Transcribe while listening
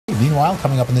Meanwhile,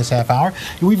 coming up in this half hour,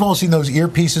 we've all seen those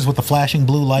earpieces with the flashing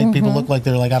blue light. People look like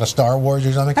they're like out of Star Wars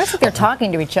or something. That's like they're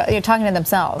talking to each other. You're talking to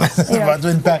themselves.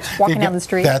 In fact, walking down the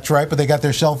street. That's right, but they got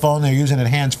their cell phone. They're using it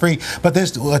hands-free. But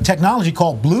this technology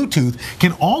called Bluetooth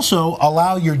can also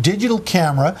allow your digital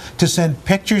camera to send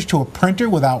pictures to a printer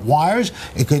without wires.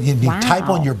 It could type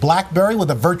on your BlackBerry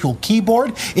with a virtual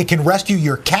keyboard. It can rescue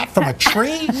your cat from a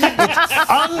tree. It's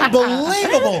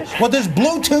unbelievable what this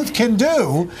Bluetooth can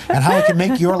do and how it can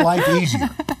make your life easier.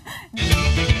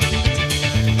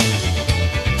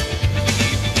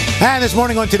 And this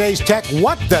morning on Today's Tech,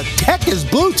 what the tech is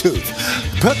Bluetooth?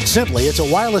 Put simply, it's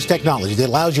a wireless technology that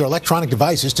allows your electronic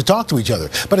devices to talk to each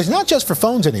other. But it's not just for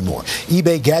phones anymore.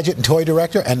 eBay gadget and toy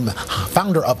director and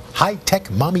founder of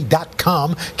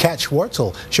hightechmommy.com, Kat Schwartz,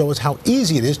 will show us how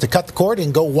easy it is to cut the cord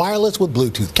and go wireless with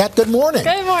Bluetooth. Kat, good morning.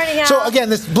 Good morning, Al. So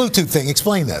again, this Bluetooth thing,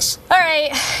 explain this. All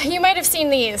right, you might have seen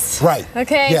these. Right.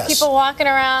 Okay, yes. People walking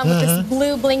around with this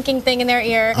blue blinking thing in their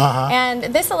ear. And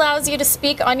this allows you to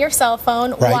speak on your cell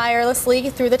phone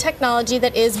wirelessly through the technology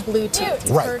that is Bluetooth.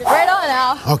 Right on,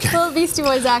 Al. Okay. Little Beastie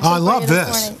Boys action. I love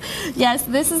this morning. Yes,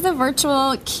 this is the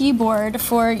virtual keyboard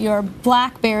for your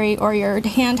BlackBerry or your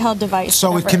handheld device.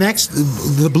 So it connects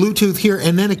the Bluetooth here,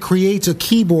 and then it creates a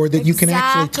keyboard that you can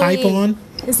actually type on.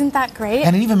 Isn't that great?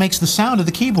 And it even makes the sound of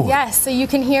the keyboard. Yes, so you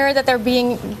can hear that they're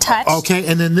being touched. Okay,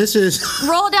 and then this is...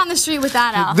 Roll down the street with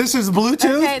that, Al. This is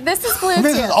Bluetooth? Okay, this is Bluetooth.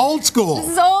 This is old school.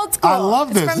 This is old school. I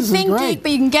love this. It's from This is great. ThinkGeek,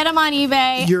 but you can get them on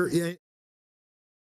eBay.